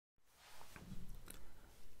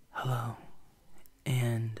Hello,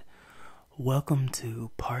 and welcome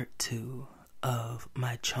to part 2 of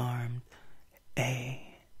my charmed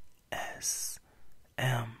ASMR.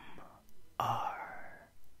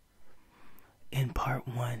 In part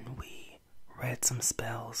 1, we read some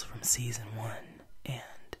spells from season 1,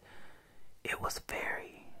 and it was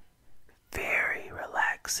very, very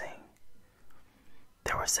relaxing.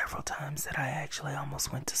 There were several times that I actually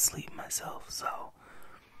almost went to sleep myself, so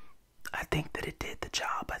I think that it did the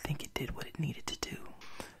job. I think it did what it needed to do.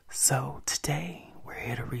 So today we're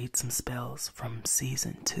here to read some spells from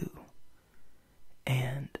season 2.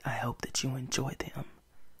 And I hope that you enjoy them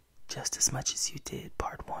just as much as you did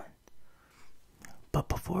part 1. But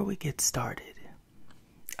before we get started,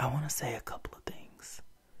 I want to say a couple of things.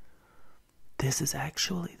 This is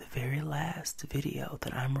actually the very last video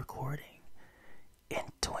that I'm recording in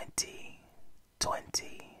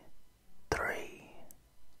 2023.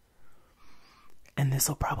 And this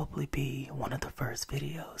will probably be one of the first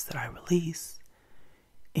videos that I release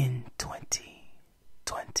in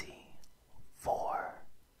 2024.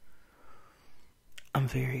 I'm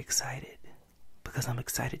very excited because I'm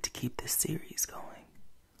excited to keep this series going.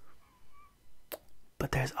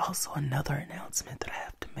 But there's also another announcement that I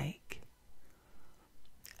have to make.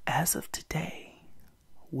 As of today,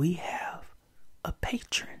 we have a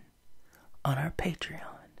patron on our Patreon.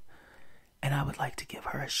 And I would like to give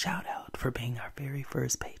her a shout out for being our very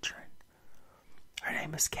first patron. Her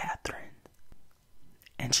name is Catherine,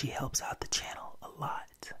 and she helps out the channel a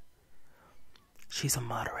lot. She's a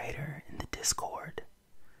moderator in the Discord.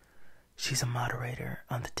 She's a moderator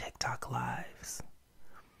on the TikTok lives.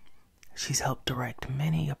 She's helped direct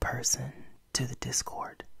many a person to the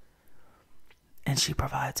Discord. And she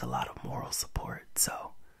provides a lot of moral support,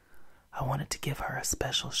 so I wanted to give her a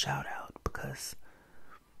special shout out because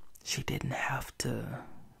she didn't have to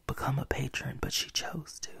become a patron, but she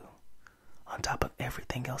chose to, on top of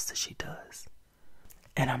everything else that she does.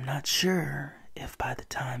 And I'm not sure if by the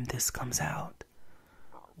time this comes out,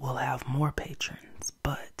 we'll have more patrons,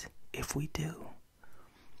 but if we do,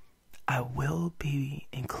 I will be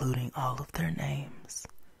including all of their names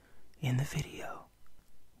in the video.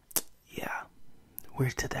 Yeah, we're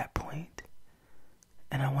to that point.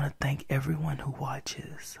 And I want to thank everyone who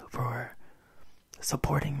watches for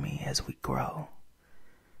supporting me as we grow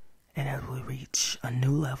and as we reach a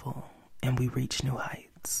new level and we reach new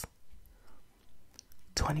heights.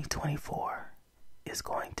 2024 is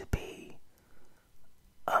going to be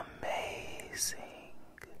amazing.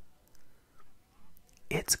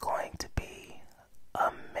 It's going to be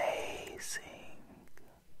amazing.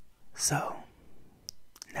 So,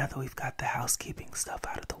 now that we've got the housekeeping stuff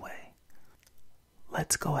out of the way,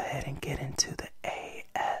 let's go ahead and get into the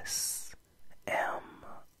ASMR.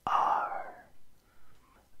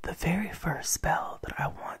 The very first spell that I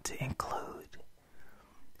want to include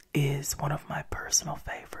is one of my personal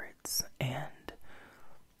favorites, and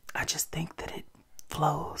I just think that it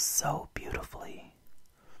flows so beautifully.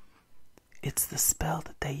 It's the spell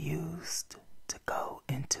that they used to go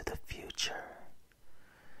into the future,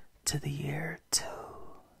 to the year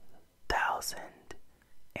 2009.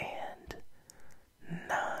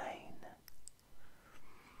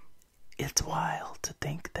 It's wild to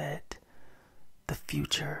think that the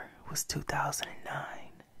future was 2009,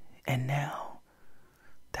 and now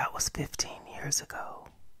that was 15 years ago.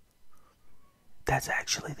 That's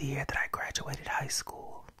actually the year that I graduated high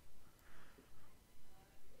school.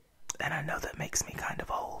 And I know that makes me kind of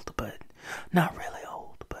old, but not really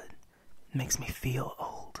old, but makes me feel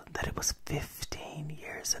old that it was 15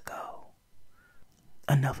 years ago.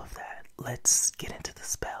 Enough of that. Let's get into the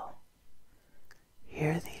spell.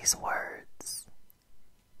 Hear these words.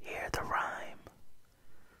 Hear the rhyme.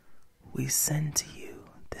 We send to you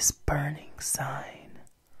this burning sign.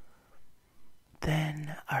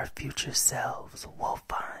 Then our future selves will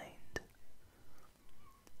find.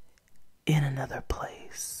 In another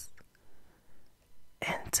place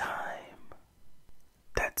and time.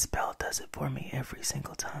 That spell does it for me every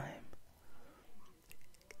single time.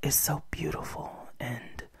 It's so beautiful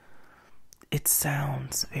and it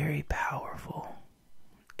sounds very powerful.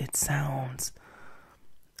 It sounds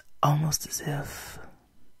almost as if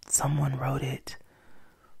someone wrote it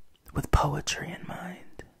with poetry in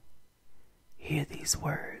mind. Hear these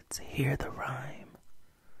words, hear the rhyme.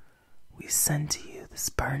 We send to you this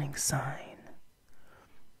burning sign.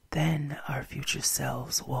 Then our future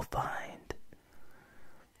selves will find.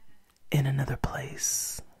 In another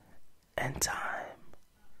place and time.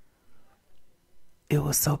 It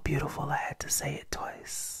was so beautiful I had to say it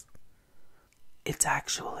twice. It's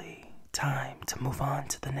actually time to move on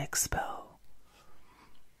to the next spell.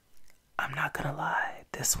 I'm not gonna lie,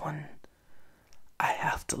 this one I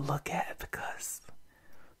have to look at because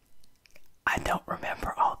I don't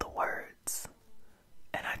remember all the words.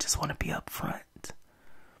 And I just want to be upfront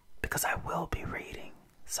because I will be reading.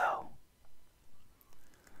 So,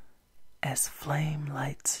 as flame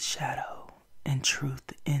lights shadow and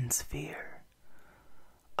truth ends fear,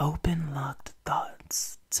 open locked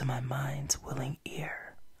thoughts to my mind's willing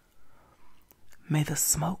ear. May the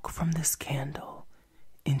smoke from this candle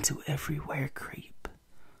into everywhere creep,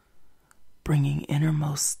 bringing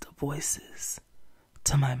innermost voices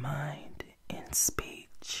to my mind in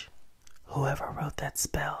speech. Whoever wrote that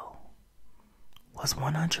spell was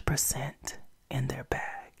 100% in their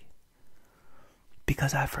bag,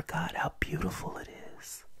 because I forgot how beautiful it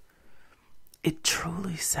is. It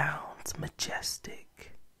truly sounds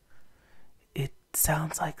majestic. It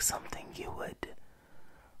sounds like something you would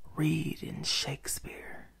read in Shakespeare.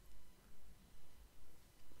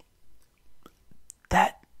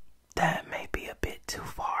 That may be a bit too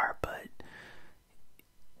far, but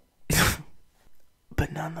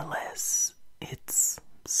but nonetheless, it's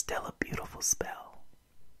still a beautiful spell.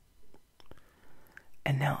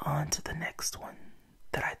 And now on to the next one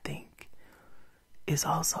that I think is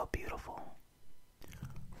also beautiful.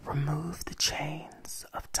 Remove the chains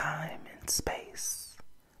of time and space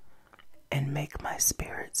and make my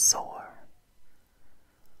spirit soar.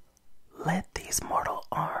 Let these mortal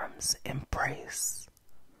arms embrace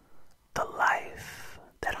the life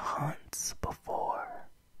that haunts before.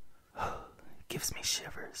 Gives me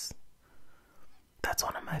shivers. That's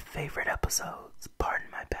one of my favorite episodes, Pardon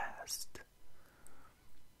My Past.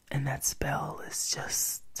 And that spell is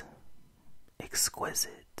just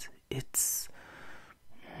exquisite. It's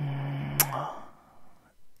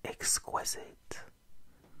exquisite.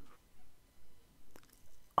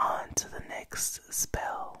 On to the next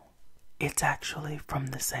spell. It's actually from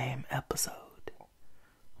the same episode,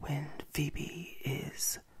 when Phoebe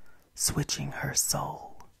is switching her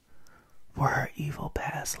soul for her evil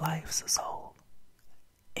past life's soul.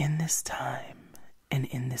 In this time and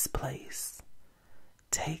in this place,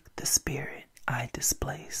 take the spirit I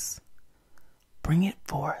displace. Bring it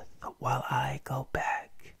forth while I go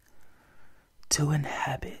back to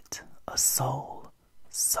inhabit a soul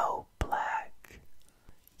so black.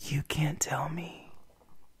 You can't tell me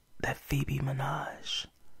that Phoebe Minaj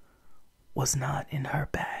was not in her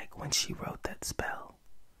bag when she wrote that spell.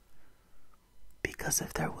 Because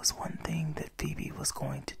if there was one thing that Phoebe was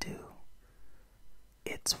going to do,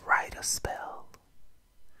 it's write a spell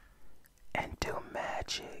and do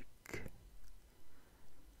magic.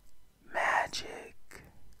 Magic.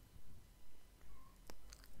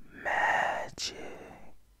 Magic.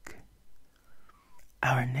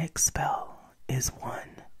 Our next spell is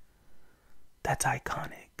one that's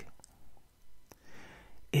iconic.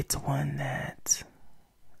 It's one that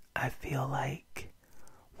I feel like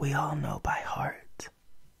we all know by heart,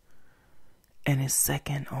 and is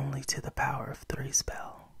second only to the Power of Three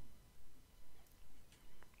spell.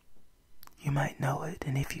 You might know it,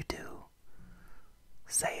 and if you do,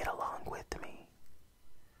 say it along with me,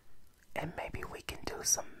 and maybe we can do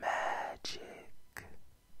some magic.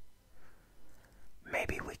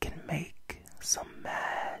 Maybe we can make some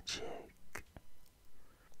magic.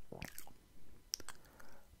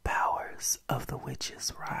 Powers of the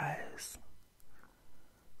witches rise,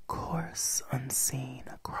 course unseen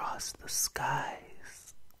across the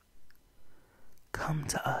skies. Come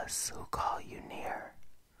to us who call you near.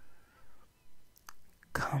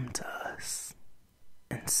 Come to us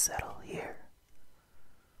and settle here.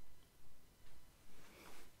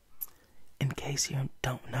 In case you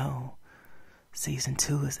don't know, Season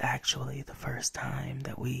 2 is actually the first time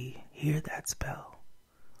that we hear that spell.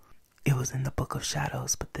 It was in the Book of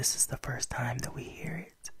Shadows, but this is the first time that we hear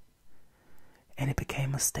it. And it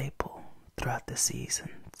became a staple throughout the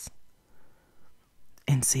seasons.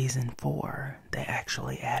 In Season 4, they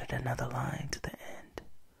actually added another line to the end.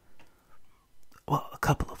 Well, a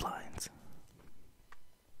couple of lines.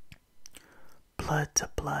 Blood to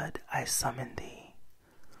blood I summon thee.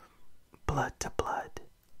 Blood to blood,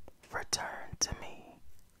 return to me.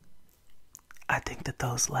 I think that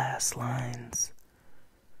those last lines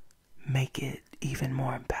make it even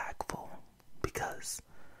more impactful because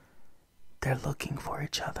they're looking for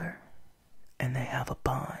each other and they have a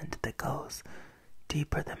bond that goes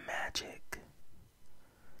deeper than magic.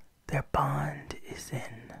 Their bond is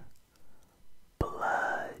in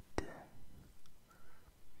blood.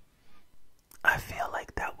 I feel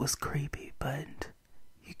like that was creepy, but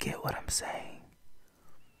you get what I'm saying.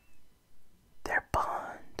 Their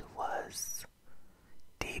bond was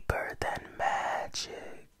deeper than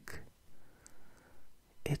magic.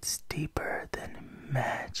 It's deeper than and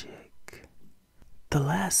magic. The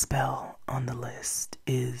last spell on the list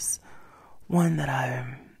is one that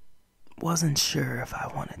I wasn't sure if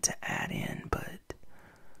I wanted to add in, but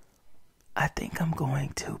I think I'm going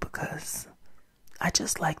to because I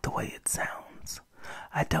just like the way it sounds.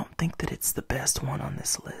 I don't think that it's the best one on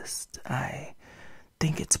this list. I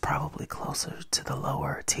think it's probably closer to the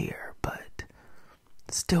lower tier, but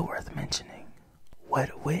still worth mentioning.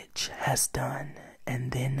 What witch has done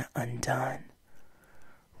and then undone,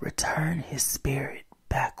 return his spirit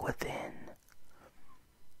back within,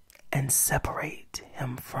 and separate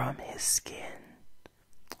him from his skin.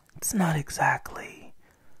 It's not exactly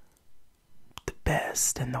the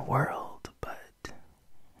best in the world, but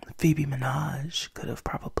Phoebe Minaj could have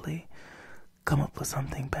probably come up with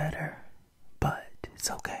something better, but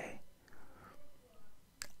it's okay.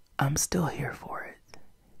 I'm still here for it.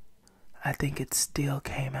 I think it still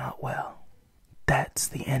came out well. That's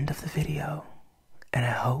the end of the video, and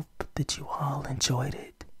I hope that you all enjoyed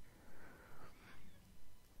it.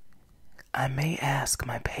 I may ask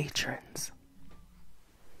my patrons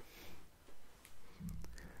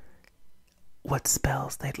what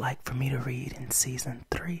spells they'd like for me to read in season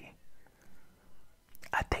 3.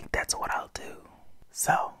 I think that's what I'll do.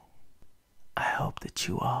 So, I hope that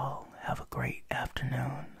you all have a great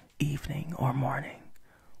afternoon, evening, or morning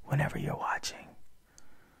whenever you're watching.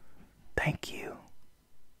 Thank you,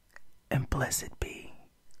 and blessed be.